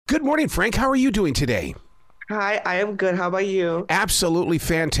Good morning, Frank. How are you doing today? Hi, I am good. How about you? Absolutely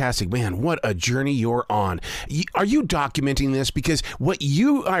fantastic. Man, what a journey you're on. Are you documenting this? Because what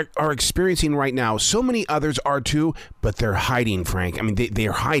you are experiencing right now, so many others are too, but they're hiding, Frank. I mean,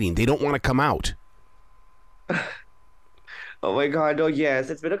 they're hiding. They don't want to come out. Oh my God, no, yes.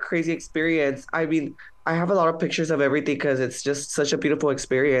 It's been a crazy experience. I mean, I have a lot of pictures of everything because it's just such a beautiful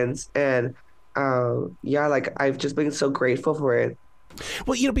experience. And yeah, like I've just been so grateful for it.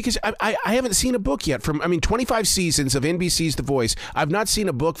 Well, because I haven't seen a book yet from, 25 seasons of NBC's The Voice. I've not seen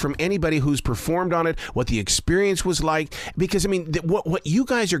a book from anybody who's performed on it, what the experience was like. Because, what you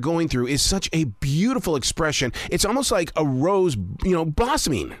guys are going through is such a beautiful expression. It's almost like a rose,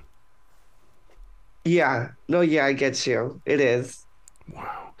 blossoming. Yeah, no, yeah, I get you. It is.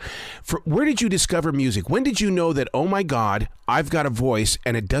 Wow. Where did you discover music? When did you know that, oh my God, I've got a voice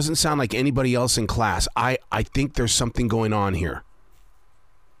and it doesn't sound like anybody else in class? I think there's something going on here.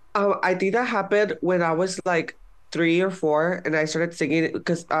 I think that happened when I was like 3 or 4, and I started singing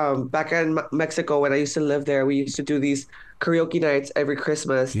because back in Mexico when I used to live there, we used to do these karaoke nights every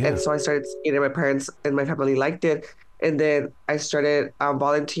Christmas, Yeah. and so I started singing, and my parents and my family liked it, and then I started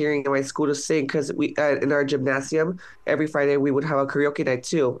volunteering in my school to sing because we in our gymnasium every Friday we would have a karaoke night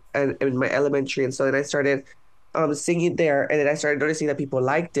too, and in my elementary, and so then I started singing there, and then I started noticing that people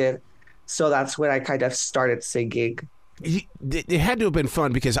liked it, so that's when I kind of started singing. It had to have been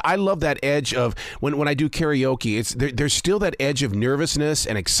fun because I love that edge of when I do karaoke. There's still that edge of nervousness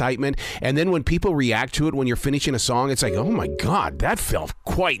and excitement, and then when people react to it when you're finishing a song, it's like, oh my God, that felt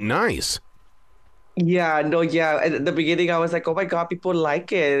quite nice. Yeah, no, yeah. At the beginning, I was like, oh my God, people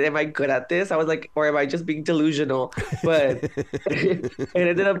like it. Am I good at this? I was like, or am I just being delusional? But it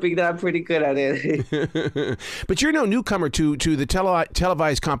ended up being that I'm pretty good at it. But you're no newcomer to the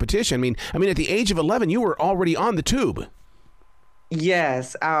televised competition. At the age of 11, you were already on the tube.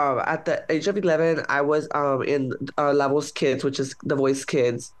 Yes, at the age of 11, I was in Voz Kids, which is the Voice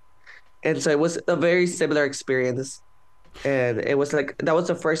Kids. And so it was a very similar experience. And it was like that was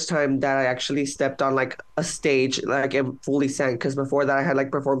the first time that I actually stepped on like a stage like and fully sang because before that I had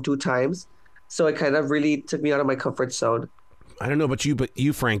like performed 2 times. So it kind of really took me out of my comfort zone. I don't know about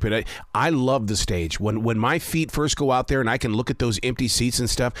you, Frank, but I love the stage. When my feet first go out there and I can look at those empty seats and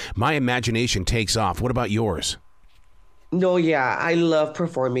stuff, my imagination takes off. What about yours? No, yeah, I love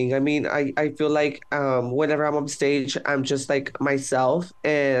performing. I feel like whenever I'm on stage, I'm just like myself,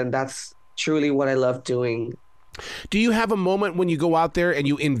 and that's truly what I love doing. Do you have a moment when you go out there and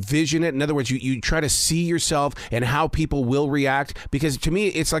you envision it? In other words, you try to see yourself and how people will react? Because to me,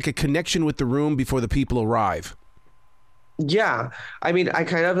 it's like a connection with the room before the people arrive. Yeah, I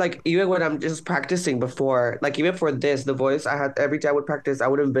kind of like even when I'm just practicing before, like even for this, the voice, I had every time I would practice, I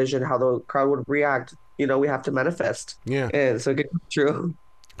would envision how the crowd would react. We have to manifest, Yeah. and so it could come true.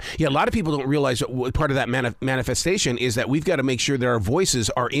 Yeah, a lot of people don't realize that part of that manifestation is that we've got to make sure that our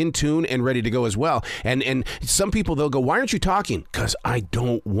voices are in tune and ready to go as well. And some people, they'll go, why aren't you talking? Because I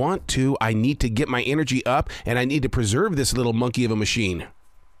don't want to. I need to get my energy up, and I need to preserve this little monkey of a machine.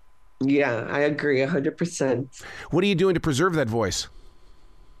 Yeah, I agree 100%. What are you doing to preserve that voice?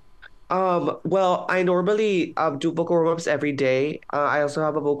 Well, I normally do vocal warm-ups every day. I also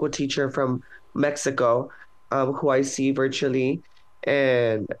have a vocal teacher from Mexico, who I see virtually.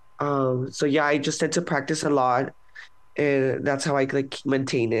 And so yeah, I just tend to practice a lot, and that's how I like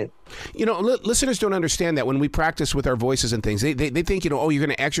maintain it. Listeners don't understand that when we practice with our voices and things, they think, oh, you're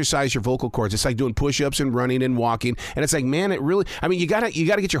going to exercise your vocal cords. It's like doing push-ups and running and walking. And it's like, man, it really, you got to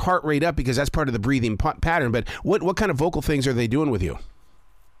get your heart rate up because that's part of the breathing pattern. But what kind of vocal things are they doing with you?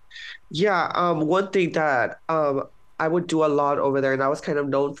 Yeah, one thing that I would do a lot over there, and I was kind of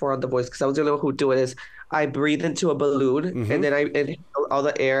known for on The Voice because I was the only one who do it, is I breathe into a balloon, Mm-hmm. and then I inhale all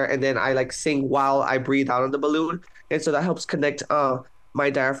the air, and then I like sing while I breathe out of the balloon. And so that helps connect my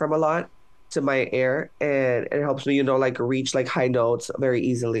diaphragm a lot to my air, and it helps me, like reach like high notes very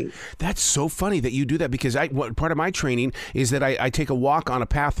easily. That's so funny that you do that because part of my training is that I take a walk on a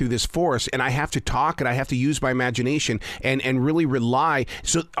path through this forest, and I have to talk and I have to use my imagination and really rely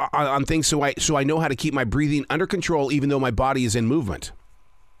on things so I know how to keep my breathing under control even though my body is in movement.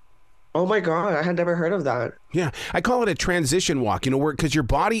 Oh my God, I had never heard of that. Yeah, I call it a transition walk, because your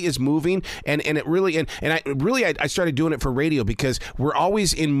body is moving and it really, I started doing it for radio because we're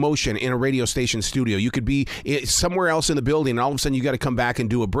always in motion in a radio station studio. You could be somewhere else in the building and all of a sudden you got to come back and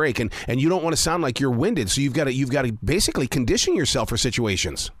do a break and you don't want to sound like you're winded. So you've got to basically condition yourself for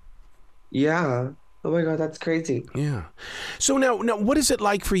situations. Yeah. Oh my God, that's crazy. Yeah. So now, what is it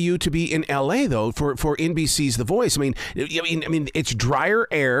like for you to be in LA though for NBC's The Voice? It's drier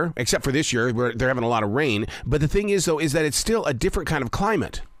air, except for this year where they're having a lot of rain. But the thing is though, is that it's still a different kind of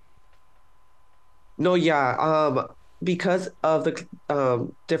climate. No, yeah. Because of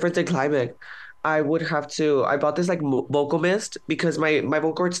the difference in climate, I would have to. I bought this like vocal mist because my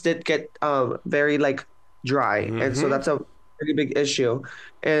vocal cords did get very like dry, and so Hmm. that's a pretty big issue.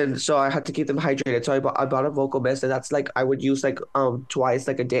 And so I had to keep them hydrated. So I bought a vocal mist, and that's like I would use like twice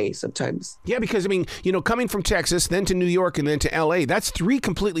like a day sometimes. Yeah, because I mean, coming from Texas, then to New York, and then to LA, that's three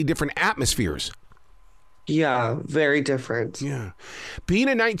completely different atmospheres. Yeah, very different. Yeah. Being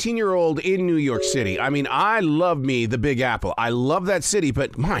a 19-year-old in New York City, I mean, I love me the Big Apple. I love that city,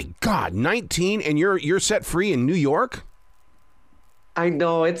 but my God, 19 and you're set free in New York? I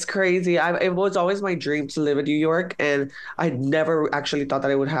know it's crazy. It was always my dream to live in New York, and I never actually thought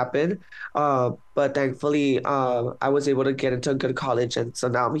that it would happen. But thankfully, I was able to get into a good college, and so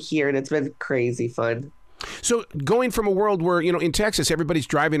now I'm here, and it's been crazy fun. So going from a world where, in Texas, everybody's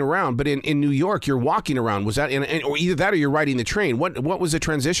driving around, but in New York, you're walking around. Was that, or either that or you're riding the train? What was the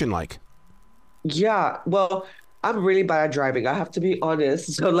transition like? Yeah, well, I'm really bad at driving. I have to be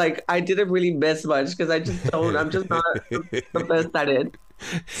honest. So like, I didn't really miss much because I just don't. I'm just not the best at it.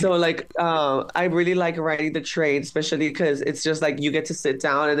 So like I really like riding the train, especially because it's just like you get to sit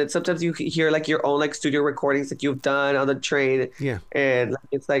down and then sometimes you hear like your own like studio recordings that you've done on the train Yeah. and like,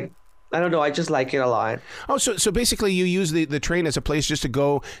 it's like I don't know, I just like it a lot. Oh, so basically you use the train as a place just to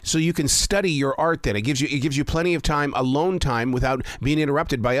go so you can study your art then. It gives you plenty of time, alone time, without being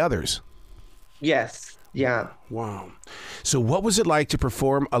interrupted by others. Yes. Yeah. Wow. So what was it like to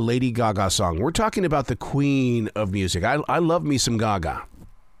perform a Lady Gaga song? We're talking about the queen of music. I love me some Gaga.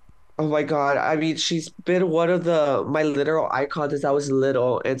 Oh my God. I mean, she's been one of the my literal icons since I was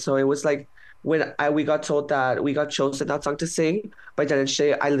little. And so it was like when I we got told that we got chosen that song to sing by Janet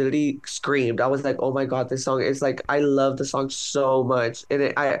Shay, I literally screamed. I was like, oh my God, this song is like I love the song so much.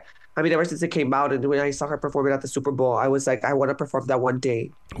 And I mean, ever since it came out and when I saw her perform it at the Super Bowl, I was like, I want to perform that one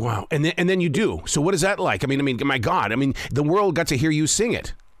day. Wow. And then you do. So what is that like? I mean, my God. I mean, the world got to hear you sing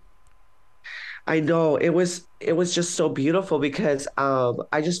it. I know it was just so beautiful because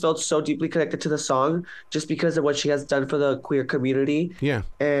I just felt so deeply connected to the song just because of what she has done for the queer community. Yeah.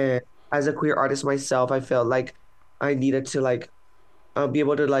 And as a queer artist myself, I felt like I needed to like be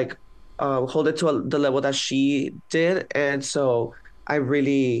able to like hold it to the level that she did. And so I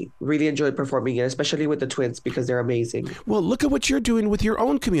really, really enjoyed performing it, especially with the twins because they're amazing. Well, look at what you're doing with your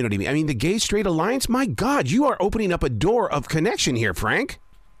own community. I mean, the Gay Straight Alliance, my God, you are opening up a door of connection here, Frank.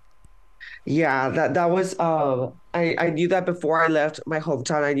 Yeah, that was I knew that before I left my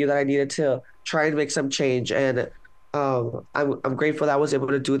hometown, I knew that I needed to try and make some change, and I'm grateful that I was able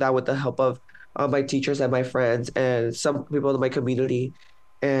to do that with the help of my teachers and my friends and some people in my community.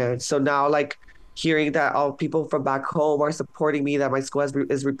 And so now, like hearing that all people from back home are supporting me, that my school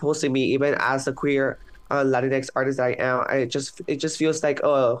is reposting me, even as a queer Latinx artist that I am, it just feels like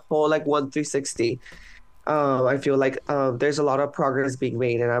a whole like 1 360. I feel like there's a lot of progress being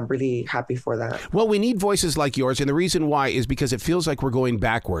made, and I'm really happy for that. Well, we need voices like yours, and the reason why is because it feels like we're going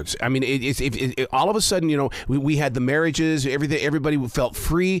backwards. I mean, all of a sudden, we had the marriages, everything, everybody felt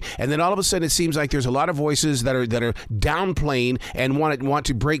free, and then all of a sudden, it seems like there's a lot of voices that are downplaying and want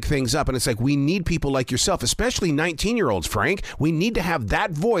to break things up, and it's like we need people like yourself, especially 19-year-olds, Frank. We need to have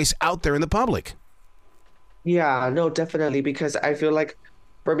that voice out there in the public. Yeah, no, definitely, because I feel like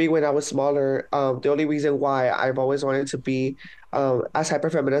for me, when I was smaller, the only reason why I've always wanted to be as hyper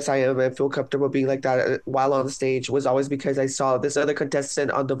feminist I am and feel comfortable being like that while on stage was always because I saw this other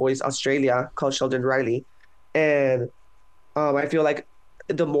contestant on The Voice Australia called Sheldon Riley. And I feel like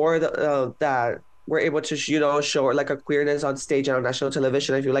the more that we're able to, show like a queerness on stage and on national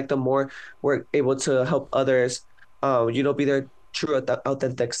television, I feel like the more we're able to help others, be their true,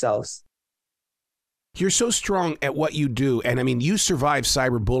 authentic selves. You're so strong at what you do. And I mean, you survived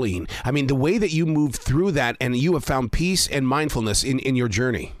cyberbullying. I mean, the way that you moved through that and you have found peace and mindfulness in your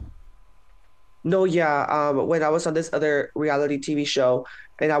journey. No, yeah. When I was on this other reality TV show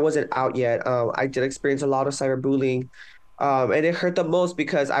and I wasn't out yet, I did experience a lot of cyberbullying. And it hurt the most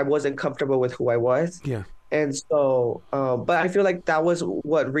because I wasn't comfortable with who I was. Yeah. And so, but I feel like that was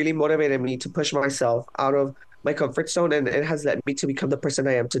what really motivated me to push myself out of my comfort zone, and it has led me to become the person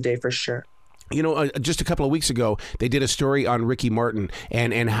I am today for sure. Just a couple of weeks ago, they did a story on Ricky Martin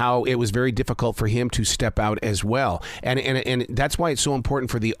and how it was very difficult for him to step out as well. And that's why it's so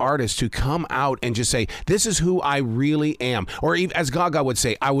important for the artist to come out and just say, this is who I really am. Or even, as Gaga would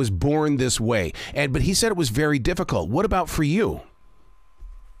say, I was born this way. But he said it was very difficult. What about for you?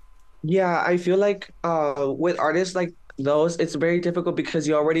 Yeah, I feel like with artists like those, it's very difficult because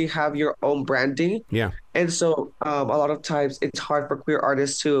you already have your own branding. Yeah. And so a lot of times it's hard for queer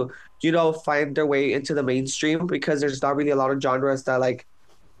artists to, find their way into the mainstream because there's not really a lot of genres that like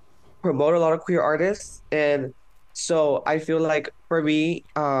promote a lot of queer artists. And so I feel like for me,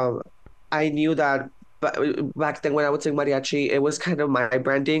 I knew that back then when I would sing mariachi, it was kind of my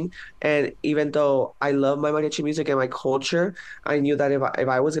branding. And even though I love my mariachi music and my culture, I knew that if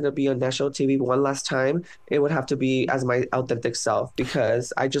I was going to be on national TV one last time, it would have to be as my authentic self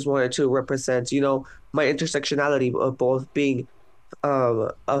because I just wanted to represent, my intersectionality of both being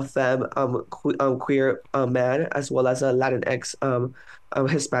a femme, queer man, as well as a Latinx,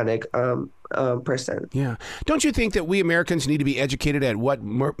 Hispanic person. Yeah. Don't you think that we Americans need to be educated at what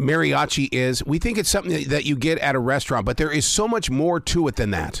mariachi is? We think it's something that you get at a restaurant, but there is so much more to it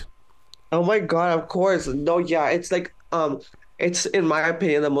than that. Oh my God, of course. No, yeah, it's like it's in my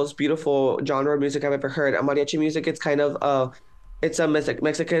opinion the most beautiful genre of music I've ever heard. Mariachi music, it's kind of it's a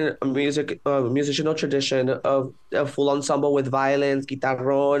Mexican music musicianal tradition of a full ensemble with violins,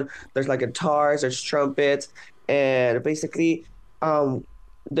 guitarrón, there's like guitars, there's trumpets, and basically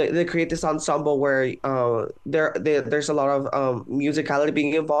they create this ensemble where there's a lot of musicality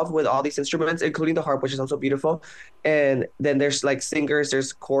being involved with all these instruments, including the harp, which is also beautiful. And then there's like singers,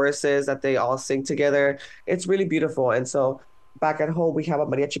 there's choruses that they all sing together. It's really beautiful. And so back at home, we have a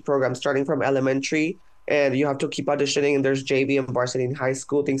mariachi program starting from elementary, and you have to keep auditioning. And there's JV and varsity in high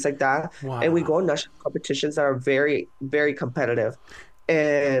school, things like that. Wow. And we go on national competitions that are very, very competitive.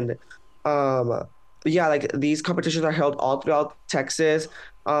 And yeah, like these competitions are held all throughout Texas.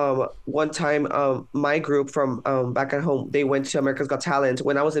 One time, my group from back at home, they went to America's Got Talent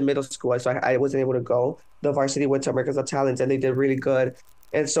when I was in middle school, so I wasn't able to go. The varsity went to America's Got Talent, and they did really good.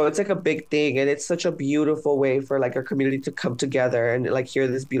 And so it's like a big thing, and it's such a beautiful way for like our community to come together and like hear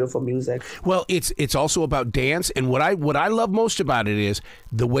this beautiful music. Well, it's also about dance, and what I love most about it is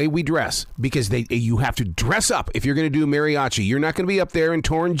the way we dress, because you have to dress up if you're going to do mariachi. You're not going to be up there in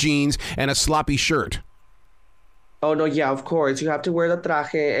torn jeans and a sloppy shirt. Oh no, yeah, of course. You have to wear the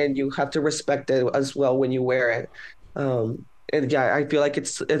traje and you have to respect it as well when you wear it. And yeah, I feel like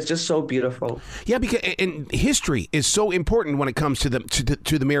it's just so beautiful. Yeah, because and history is so important when it comes to the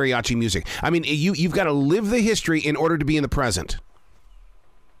mariachi music. I mean, you've got to live the history in order to be in the present.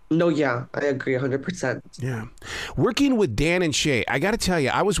 No, yeah, I agree 100%. Yeah. Working with Dan and Shay, I got to tell you,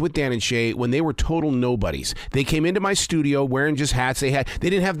 I was with Dan and Shay when they were total nobodies. They came into my studio wearing just hats. They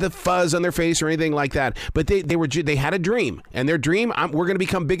didn't have the fuzz on their face or anything like that, but they had a dream, and their dream, we're going to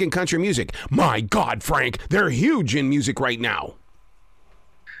become big in country music. My God, Frank, they're huge in music right now.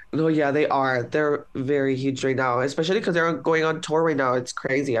 No, yeah, they are. They're very huge right now, especially because they're going on tour right now. It's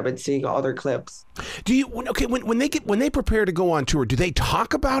crazy. I've been seeing all their clips. When they prepare to go on tour, do they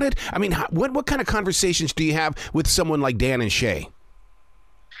talk about it? I mean, what kind of conversations do you have with someone like Dan and Shay?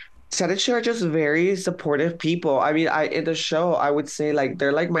 Dan and Shay are just very supportive people. I mean, in the show, I would say like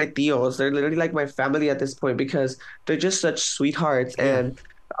they're like my tios. They're literally like my family at this point because they're just such sweethearts. Yeah. And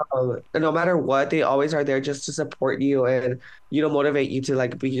no matter what, they always are there just to support you and motivate you to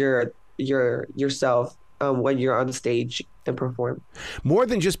like be yourself when you're on stage and perform. More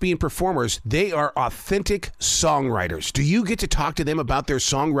than just being performers, they are authentic songwriters. Do you get to talk to them about their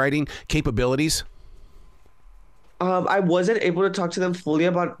songwriting capabilities? I wasn't able to talk to them fully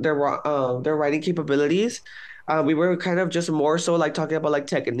about their writing capabilities. We were kind of just more so like talking about like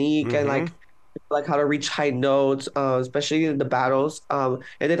technique and like how to reach high notes, especially in the battles, and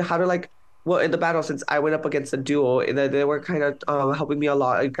then how to in the battle, since I went up against a duo, they were kind of helping me a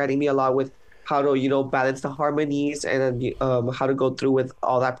lot, guiding me a lot with how to balance the harmonies and then how to go through with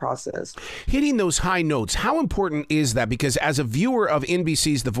all that process. Hitting those high notes, how important is that? Because as a viewer of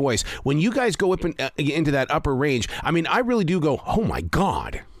NBC's The Voice, when you guys go up into that upper range, I mean, I really do go, oh my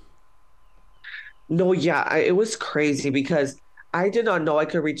God. No, yeah, it was crazy because I did not know I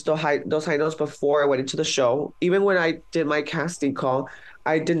could reach those high notes before I went into the show. Even when I did my casting call,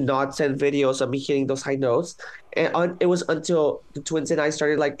 I did not send videos of me hitting those high notes. And it was until the twins and I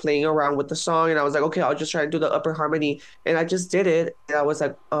started like playing around with the song, and I was like, okay, I'll just try to do the upper harmony. And I just did it. And I was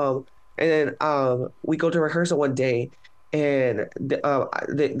like, and then we go to rehearsal one day, and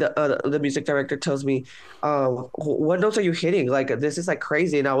the music director tells me, what notes are you hitting? Like, this is like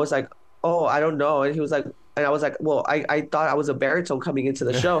crazy. And I was like, oh, I don't know. And he was like, and I was like, well, I thought I was a baritone coming into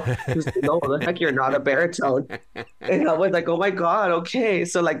the show. He was like, no, the heck, you're not a baritone. And I was like, oh my God, okay.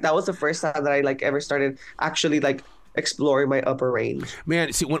 So like that was the first time that I like ever started actually like exploring my upper range.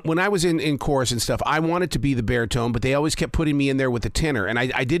 Man, see, when I was in chorus and stuff, I wanted to be the baritone, but they always kept putting me in there with the tenor, and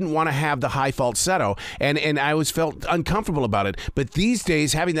I didn't want to have the high falsetto, and I always felt uncomfortable about it. But these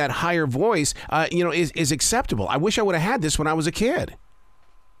days, having that higher voice, is acceptable. I wish I would have had this when I was a kid.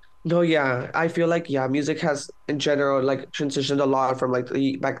 No, yeah, I feel like yeah, music has in general like transitioned a lot from like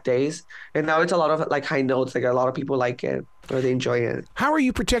the back days, and now it's a lot of like high notes. Like a lot of people like it or they enjoy it. How are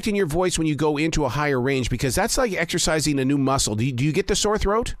you protecting your voice when you go into a higher range? Because that's like exercising a new muscle. Do you get the sore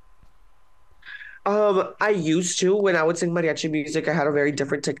throat? I used to when I would sing mariachi music, I had a very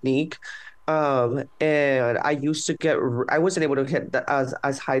different technique. And I used to I wasn't able to hit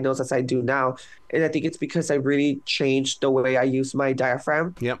as high notes as I do now. And I think it's because I really changed the way I use my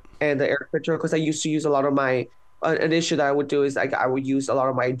diaphragm Yep. and the air control. Because I used to use a lot of my, an issue that I would do is like I would use a lot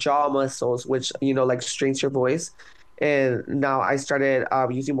of my jaw muscles, which, like strains your voice. And now I started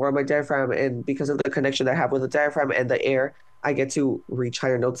using more of my diaphragm. And because of the connection that I have with the diaphragm and the air, I get to reach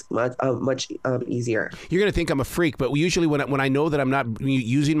higher notes much easier. You're going to think I'm a freak, but usually when I know that I'm not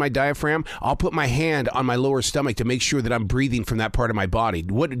using my diaphragm, I'll put my hand on my lower stomach to make sure that I'm breathing from that part of my body.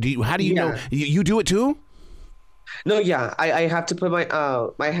 How do you know? Yeah. You do it too? No, yeah, I have to put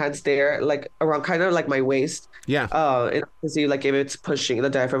my hands there, like around kind of like my waist. Yeah. And to see like if it's pushing the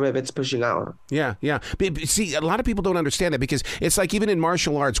diaphragm, if it's pushing out. Yeah, yeah. But see, a lot of people don't understand that because it's like even in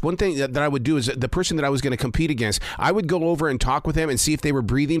martial arts, one thing that I would do is the person that I was going to compete against, I would go over and talk with them and see if they were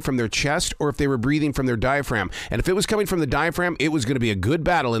breathing from their chest or if they were breathing from their diaphragm. And if it was coming from the diaphragm, it was going to be a good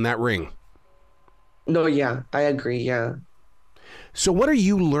battle in that ring. No, yeah, I agree. Yeah. So what are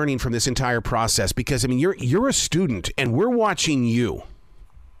you learning from this entire process? Because I mean, you're a student and we're watching you.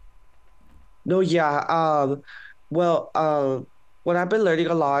 No, yeah. Well, what I've been learning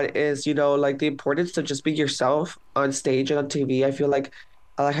a lot is, like the importance to just be yourself on stage and on TV. I feel like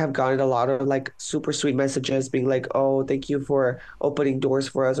I have gotten a lot of like super sweet messages being like, oh, thank you for opening doors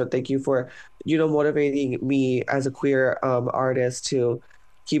for us, or thank you for, motivating me as a queer artist to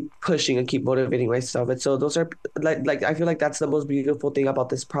keep pushing and keep motivating myself. And so those are like I feel like that's the most beautiful thing about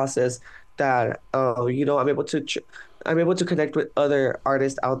this process that I'm able to connect with other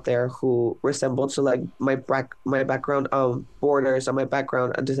artists out there who resemble to like my background borders or my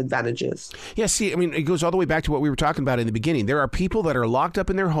background disadvantages. Yeah, see, I mean, it goes all the way back to what we were talking about in the beginning. There are people that are locked up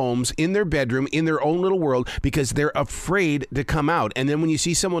in their homes, in their bedroom, in their own little world because they're afraid to come out. And then when you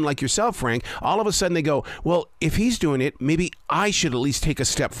see someone like yourself, Frank, all of a sudden they go, well, if he's doing it, maybe I should at least take a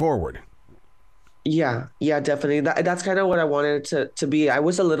step forward. Yeah, yeah, definitely. That's kind of what I wanted to be. I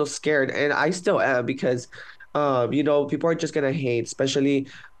was a little scared, and I still am because, people are just gonna hate, especially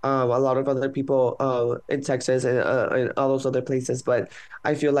a lot of other people in Texas and all those other places. But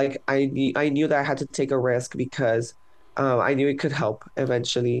I feel like I knew that I had to take a risk because I knew it could help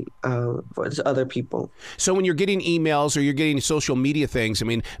eventually for other people. So when you're getting emails or you're getting social media things, I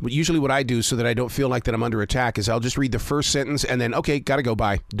mean, usually what I do so that I don't feel like that I'm under attack is I'll just read the first sentence and then, okay, gotta go,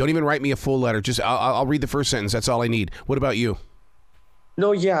 bye. Don't even write me a full letter. Just I'll read the first sentence. That's all I need. What about you?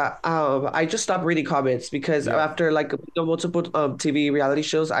 No, yeah. I just stopped reading comments because Yeah. after like multiple TV reality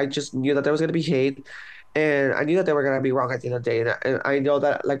shows, I just knew that there was gonna be hate, and I knew that they were gonna be wrong at the end of the day. And I know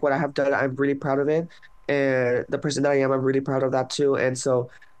that like what I have done, I'm really proud of it, and the person that I am, I'm really proud of that too. And so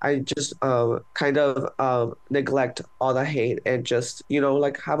I just kind of neglect all the hate and just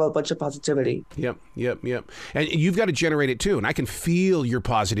like have a bunch of positivity. Yep, yep, yep. And you've got to generate it too. And I can feel your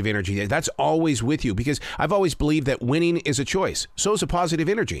positive energy. That's always with you because I've always believed that winning is a choice. So is a positive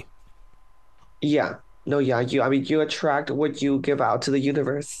energy. Yeah. No, yeah. I mean, you attract what you give out to the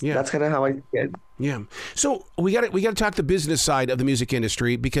universe. Yeah. That's kind of how I see it. Yeah. So we got to talk the business side of the music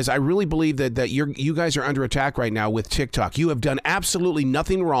industry because I really believe that you guys are under attack right now with TikTok. You have done absolutely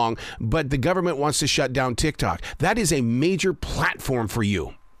nothing wrong, but the government wants to shut down TikTok. That is a major platform for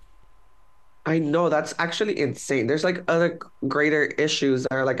you. I know that's actually insane. There's like other greater issues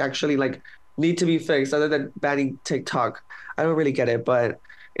that are like actually like need to be fixed other than banning TikTok. I don't really get it, but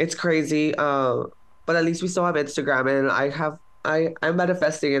it's crazy. But at least we still have Instagram, and I'm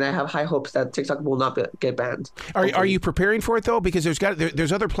manifesting, and I have high hopes that TikTok will not get banned. Are Hopefully. you preparing for it though? Because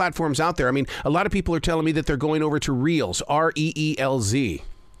there's other platforms out there. I mean, a lot of people are telling me that they're going over to Reels, Reelz.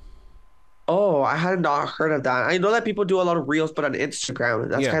 Oh, I had not heard of that. I know that people do a lot of reels, but on Instagram,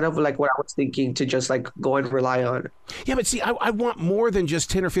 that's Yeah. kind of like what I was thinking to just like go and rely on. Yeah, but see, I want more than just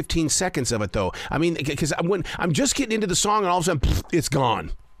 10 or 15 seconds of it though. I mean, because I'm just getting into the song and all of a sudden it's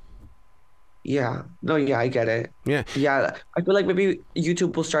gone. Yeah. No, yeah, I get it. Yeah. Yeah. I feel like maybe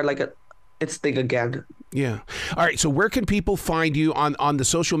YouTube will start like its thing again. Yeah. All right. So where can people find you on the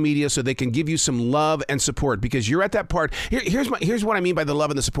social media so they can give you some love and support? Because you're at that part. Here's what I mean by the love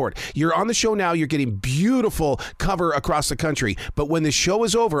and the support. You're on the show now. You're getting beautiful cover across the country. But when the show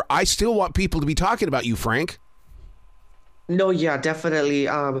is over, I still want people to be talking about you, Frank. No, yeah, definitely.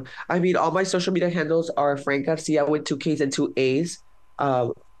 I mean, all my social media handles are Frank Garcia with two K's and two A's.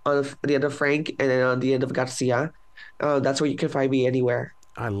 On the end of Frank and then on the end of Garcia. That's where you can find me anywhere.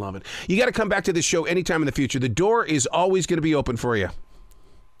 I love it. You got to come back to this show anytime in the future. The door is always going to be open for you.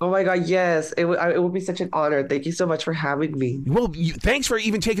 Oh my God, yes. It would be such an honor. Thank you so much for having me. Well, thanks for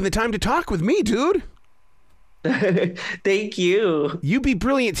even taking the time to talk with me, dude. Thank you. You be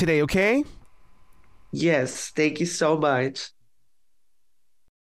brilliant today, okay? Yes, thank you so much.